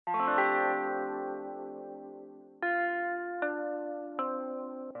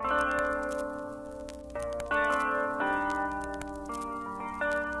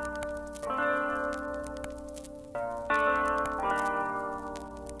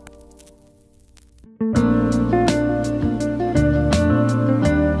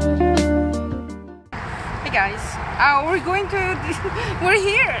now we're going to, we're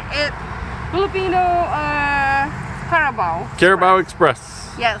here at Filipino Carabao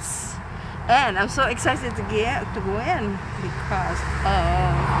Express. Yes, and I'm so excited to go in because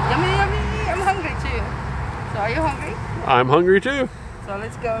yummy. I'm hungry too. So are you hungry? I'm hungry too. So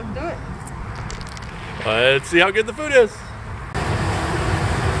let's go do it. Let's see how good the food is.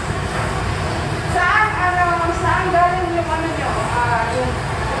 Saan galing yung ano nyo? Yung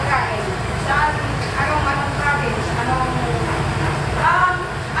pagkain? Saan? Anong province?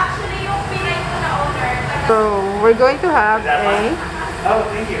 Actually, yung pinay ko na owner. So we're going to have a Oh,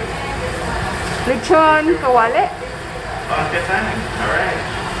 thank you. lechon kawali. Oh, good timing. All right.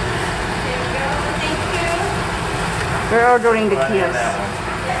 Thank you. We're ordering the kiosk.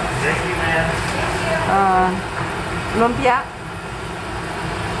 Thank you, man. Lumpia.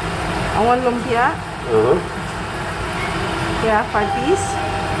 I want lumpia. Yeah, 5 piece.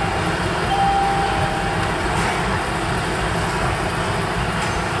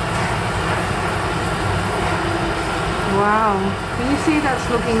 Wow, can you see that's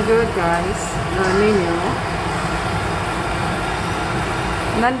looking good, guys? The menu.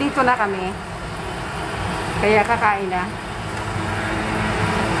 Nandito na kami. Kaya kakain na.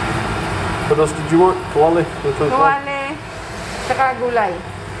 What else did you want? Kawali? Kawali. Saka gulay.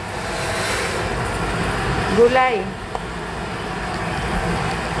 Gulay.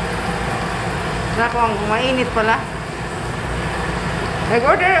 Naku, ang mainit pala.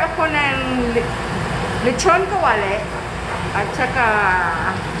 Nag-order ako ng lechon kawali at saka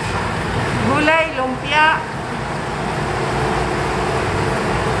gulay, lumpia,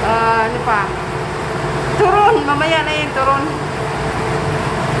 ano pa? Turon, mamaya na yung turon.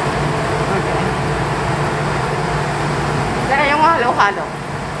 Okay. Saka yung halo-halo.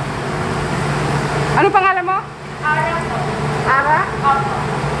 Ano pangalan mo? Ara po. Ara? Opo.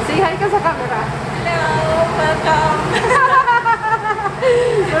 Say hi ka sa camera. Hello, welcome.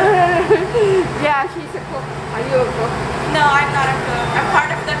 Yeah, she's a cook. Are you a cook? No, I'm not a cook. I'm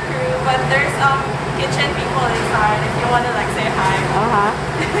part of the crew, but there's kitchen people inside if you want to like say hi.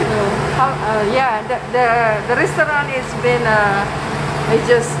 So, yeah, the restaurant has been it's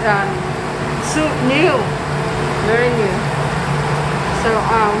just so new, very new. So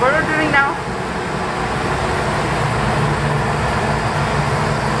we're ordering now.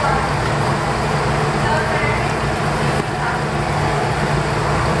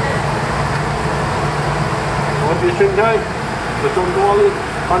 Shanghai, lechon kawali,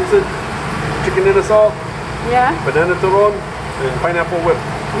 pancit, chicken in a salt, Yeah. banana turon, and pineapple whip.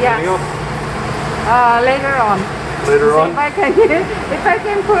 Yes. Anything else? Later on. Later So on? if I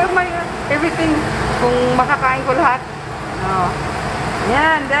can put my everything, kung makakain ko lahat. Oh.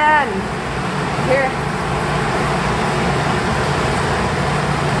 Yan, then here.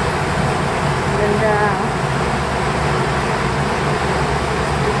 Ganda.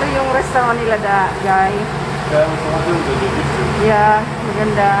 Ito yung restaurant nila, guys. Yeah, used to. Yeah,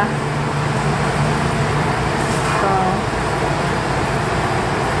 maganda. So,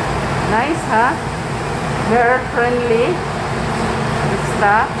 nice, huh? Very friendly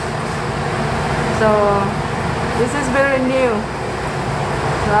stuff. So, this is very new.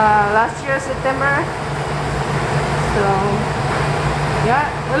 Last year, September. So,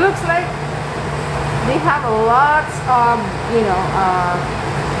 yeah, it looks like they have lots of,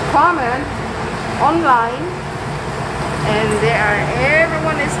 comment online. And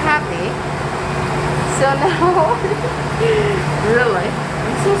everyone is happy. So now, really,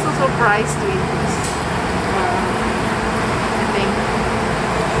 I'm so surprised with this. I think.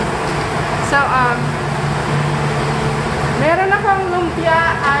 So, meron akong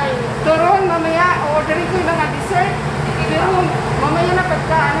lumpia ay turon mamaya. Orderin ko yung mga dessert. Pero mamaya na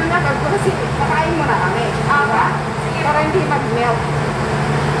kasi pakain mo na kami. Diba? Para hindi mag-melt.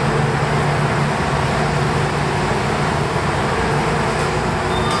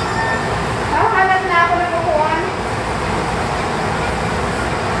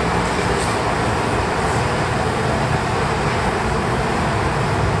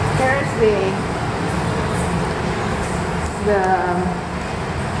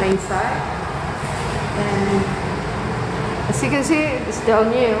 The inside, and as you can see, it's still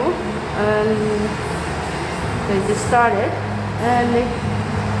new, and they just started, and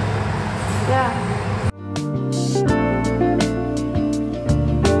yeah.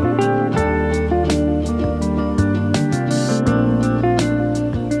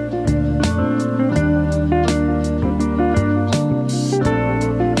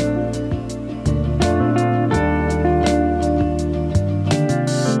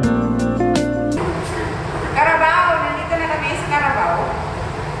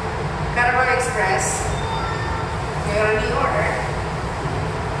 Carabao Express. Okay.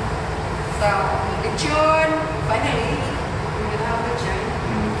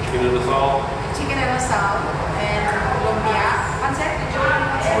 in the salt. Chicken and asal and lumpia. Pancit? Did you want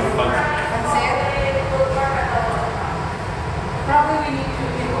pancit? Pancit? Probably we need two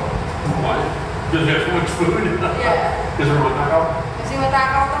people. Why? Because we have so much food? Yeah. Because we're matakaw? Kasi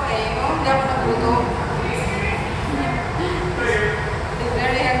matakaw to eh, no? Hindi ako nagluto. It's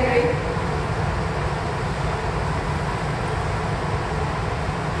very hungry.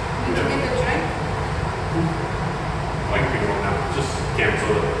 Did you get the drink? Like we don't have, just canned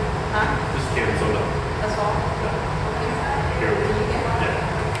soda. Huh? Just canned soda. That's all? Here we Did you go. get? Yeah.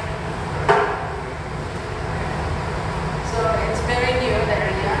 So it's very new, the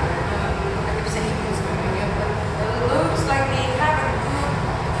area. I keep saying it's very new, but it looks like they have a good,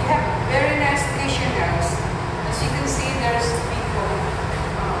 they have very nice station, guys. As you can see, there's people.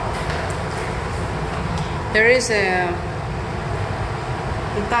 There is a,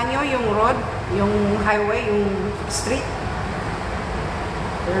 kita nyo yung road, yung highway, yung street.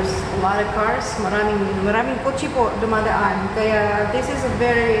 There's a lot of cars, maraming kotse po dumadaan. Kaya this is a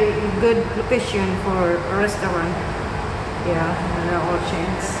very good location for a restaurant. Yeah, they're all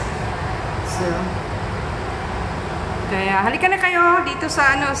chains. So, kaya halika na kayo dito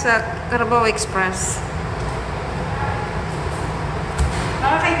sa sa Carabao Express.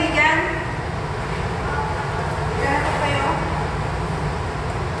 Mga kaibigan, halika na kayo.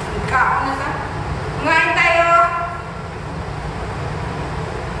 Kaon na ka. Ngayon tayo.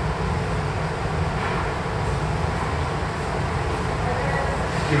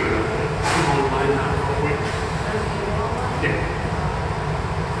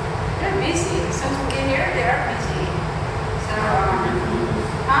 They're busy. Since we get here, they are busy. So,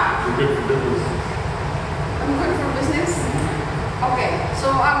 huh? We're good for business. I'm good for business. Okay,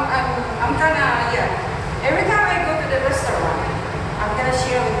 so I'm kinda, yeah. Every time I go to the restaurant, I'm gonna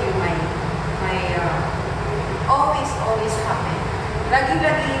share with you my always happen.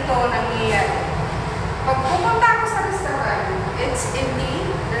 Lagi-lagi ito nangyayari. Pag pupunta ako sa restaurant, it's empty,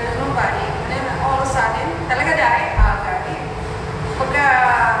 there's nobody, and then all of a sudden, talaga dahil, dahil. Pagka,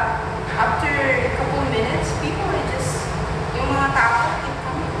 after a couple minutes, people are just, yung mga tao, keep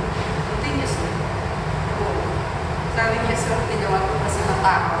coming. Continuously. Sabi niya, sir, tinawan ko kasi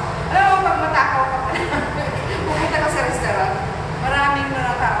matakaw. Alam mo, pag matakaw ka, pumunta ka sa restaurant, maraming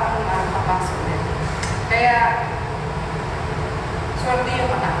mga tao ang papasok din. Kaya, swerte yung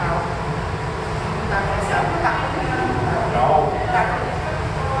matakaw. Matakaw siya. Matakaw din. No. Matakaw.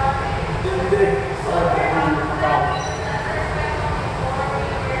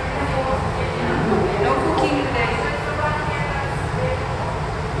 No cooking today.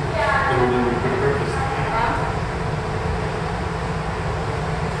 Huh?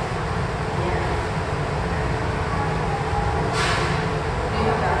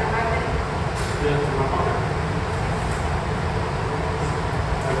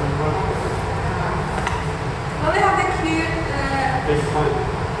 Well, they have the cute,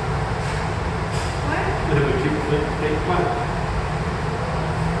 what?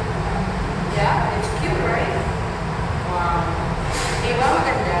 Yeah, it's cute, right? Wow. Diba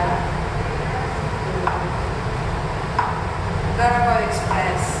maganda? Carabao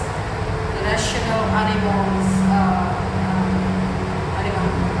Express, the national animals,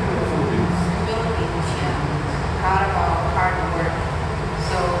 Philippines, yeah. Carabao, hard work.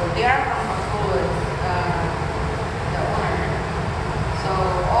 So they are from Bacolod, the owner. So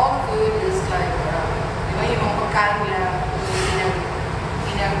all food is like, diba yung mga pagkain nila,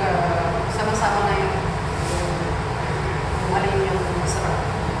 sama-sama na yung alin yung masarap.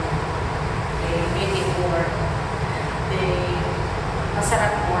 They make it more.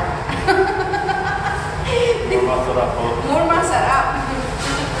 Masarap more. More masarap, huh? More masarap.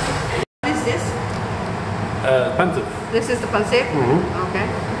 What is this? Pancit. This is the pancit? Okay.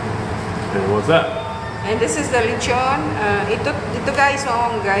 And what's that? And this is the lechon. Ito guys,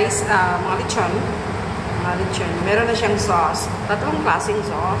 mga lechon. Mga lechon. Meron na siyang sauce. Tatlong klaseng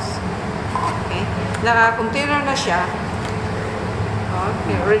sauce. Okay. Naka-container na siya.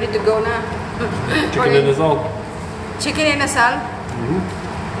 Okay, ready to go na. Chicken in the salt. Chicken and asal?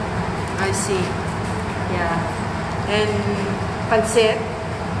 I see. Yeah. And pancit?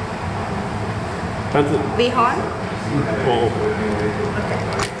 Pancit. Bihon? Oh. Okay.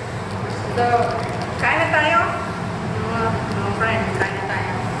 So, kain na tayo? Mga friend, kain na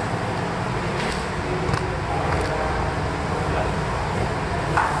tayo.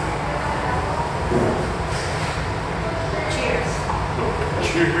 Cheers.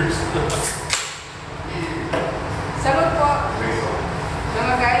 Cheers. Salud po.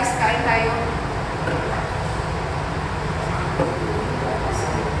 Mga guys, kain tayo.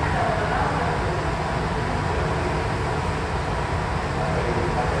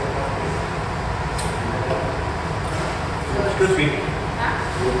 Crispy. Ha?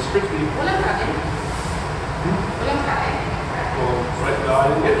 It's crispy. Walang kain? Walang kain? Well, right now I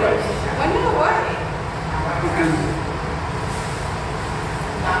didn't get rice. Wala, why? Because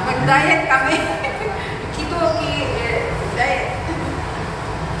Mag-diet kami. Keto diet.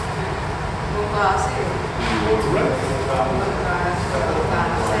 Bukasi. you want rice.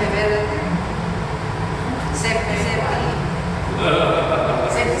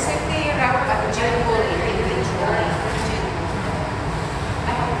 Safety yung raw at general individual.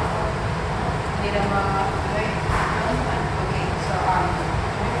 Hindi naman, okay, so,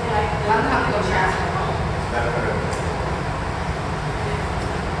 langhang ko siya.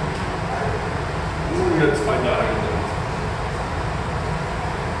 Let's find out.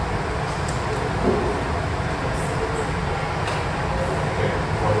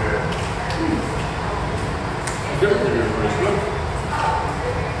 Different than yours, but it's good.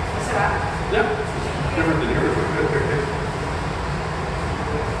 Masarap. Yeah, different than yours, but good.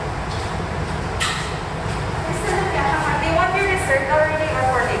 They want your dessert already or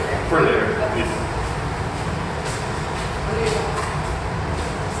for later? For later. Yes.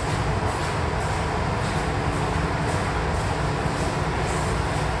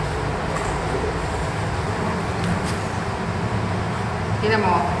 Tingnan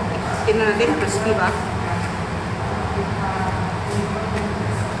mo. Tingnan natin, crispy ba?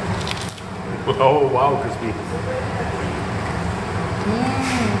 Oh wow, crispy.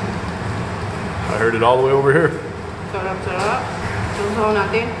 I heard it all the way over here. Sarap, sarap. Susaw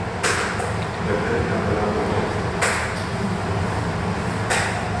natin.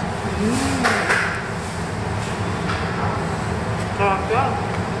 Sarap yan.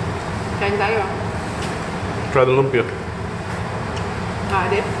 Kain tayo. Try the lumpia.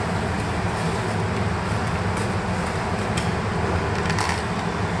 Dip.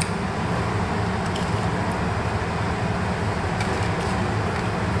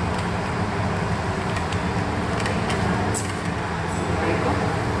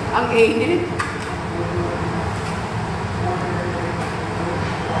 Ang init.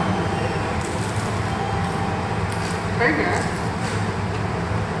 Burger.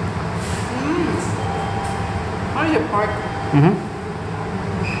 How is your pork? Mm-hmm.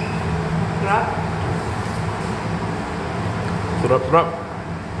 Sarap. Sarap, sarap.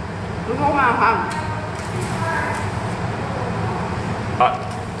 Gusto ko maanghang. Hot.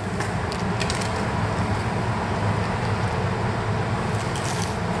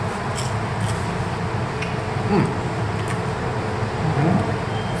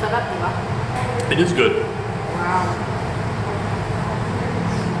 Sarap, di ba? It is good. Wow.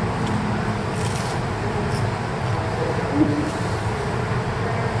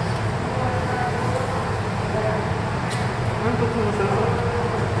 Ano ito sumusunod?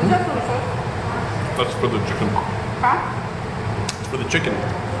 Ano ito sumusunod? That's for the chicken. Ha? It's for the chicken.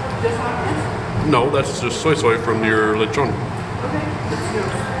 This one is? No, that's just soy from your lechon. Okay. That's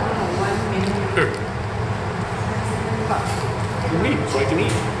yours. Oh, 1 minute. Here. For me, so I can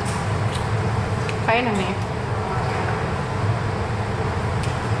eat. Kaya na may.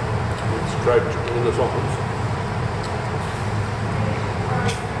 Let's try chicken in the sauce.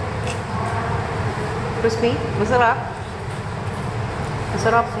 Crispy? Masarap?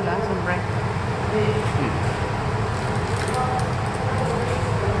 Masarap sila, siyempre.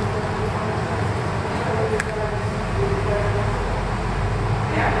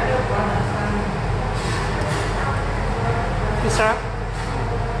 Masarap?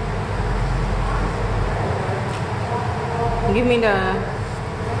 Give me the...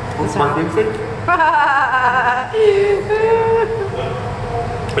 What's my favorite?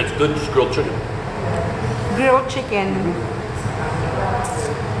 It's good, just grilled chicken. Grilled chicken.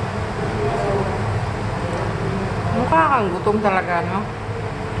 Mukha kang gutom talaga, no?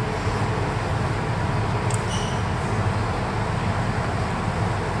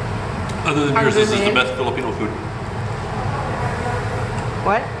 Other than yours, this is the best Filipino food.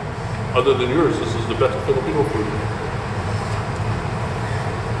 What? Other than yours, this is the best Filipino food.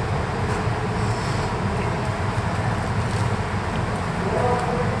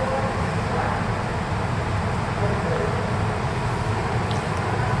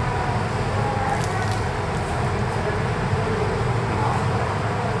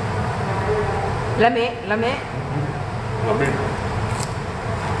 Lami, lami. Lami.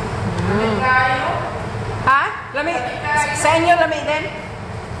 Ha? Lami? Sa inyo lami din?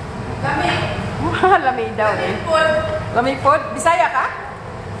 Lami. Lami daw eh. Lami food. Bisaya ka?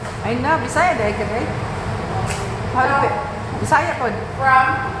 Ay na, Bisaya dahil ka dahil. Bisaya food. From?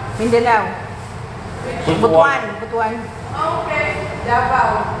 Mindanao. Butuan. Butuan. Okay.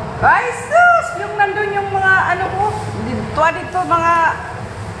 Davao. Ay sus! Yung nandun yung mga ano ko. Tuwa dito mga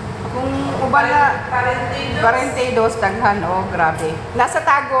kung uban na Parentidos, daghan, oh, grabe. Nasa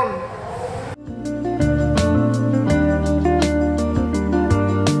Tagum.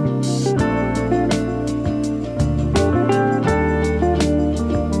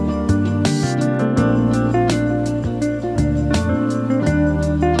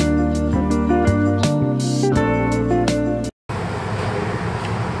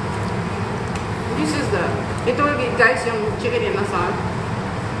 Ito guys, yung chicken inasal.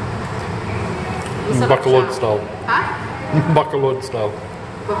 Bacolod style. Ha? Bacolod style.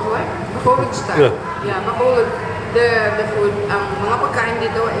 Bacolod? Bacolod style? Yeah. Yeah, Bacolod. The food, ang mga pagkain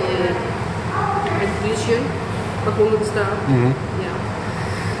dito eh Attribution. Bacolod style. Yeah.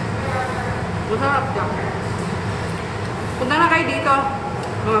 Masarap ka. Punta na kayo dito,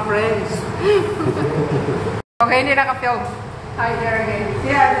 mga friends. Okay, hindi naka-film. Hi there again.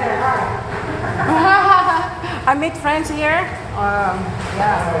 Yeah, there. Hi. I meet friends here.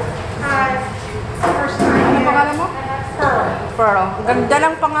 Yeah. Hi. First time. Ano pangalan mo? Pearl. Pearl. Ganda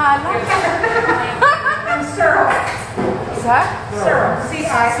lang pangalan. And Cyril. Sa? Cyril.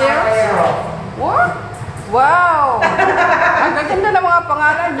 C-I-R-I-L. What? Wow. Ang gaganda ng mga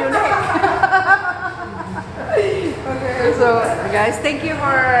pangalan yun eh. Okay, so guys, thank you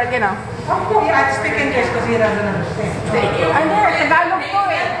for, you know. Yeah, I speak English because he doesn't understand. Thank you. Ay, hindi. Tagalog ko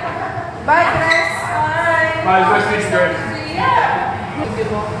eh. Bye, Chris. Bye. Bye, nice to meet you.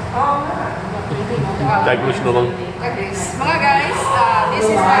 Attribution na lang. Mga guys, this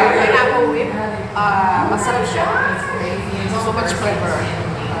is our pineapple whip. Masarap siya. So much flavor.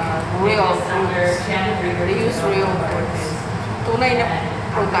 Real fruits. They use real fruits. Tunay na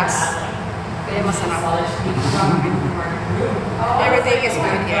prutas. Kaya masarap. Everything is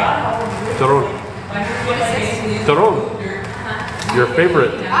good here. Turon. Turon. Your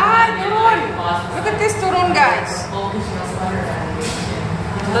favorite. Turon! Look at this turon, guys.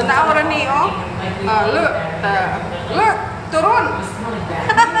 Tanda ko ni, oh. Look. Look! Turon!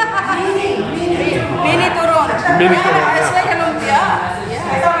 Mini turon. Mini turon, It's like a lumpia.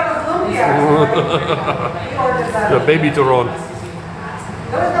 I thought it was lumpia. The baby turon.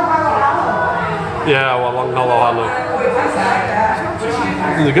 There was no halo-halo. Yeah, walang halo-halo.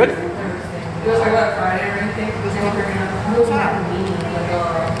 Is it good?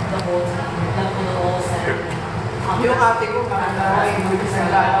 Yung ate ko,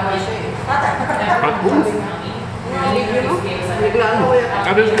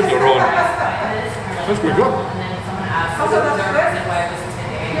 That is good turon. That's pretty good. Also, that's good.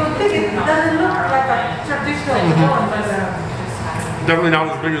 You would think it doesn't look like a traditional one, but Definitely not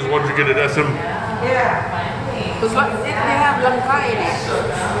as big as the ones you get at SM. yeah. Because they have langka in it.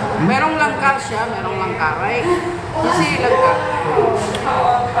 Merong langka siya, merong langka, right? Kasi langka.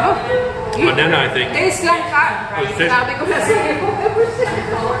 Oh, Banana, I think. taste langka. Taste. Sabi ko kasi.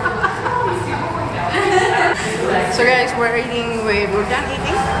 So guys, we're eating. We're done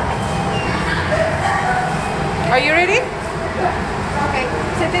eating. Are you ready? Okay.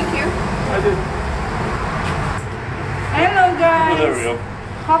 Say thank you. I did. Hello guys. Oh, there we go.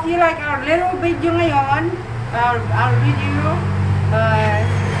 Hope you like our little video ngayon. Our video,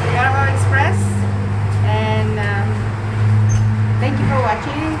 Yarrow Express. And thank you for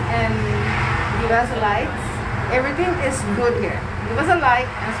watching and give us a like. Everything is good here. Give us a like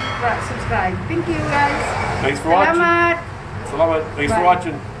and subscribe. Thank you guys. Thanks for watching. Salamat. Salamat. Thanks for Bye.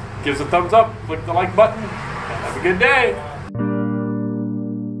 watching. Give us a thumbs up. Click the like button. Have a good day.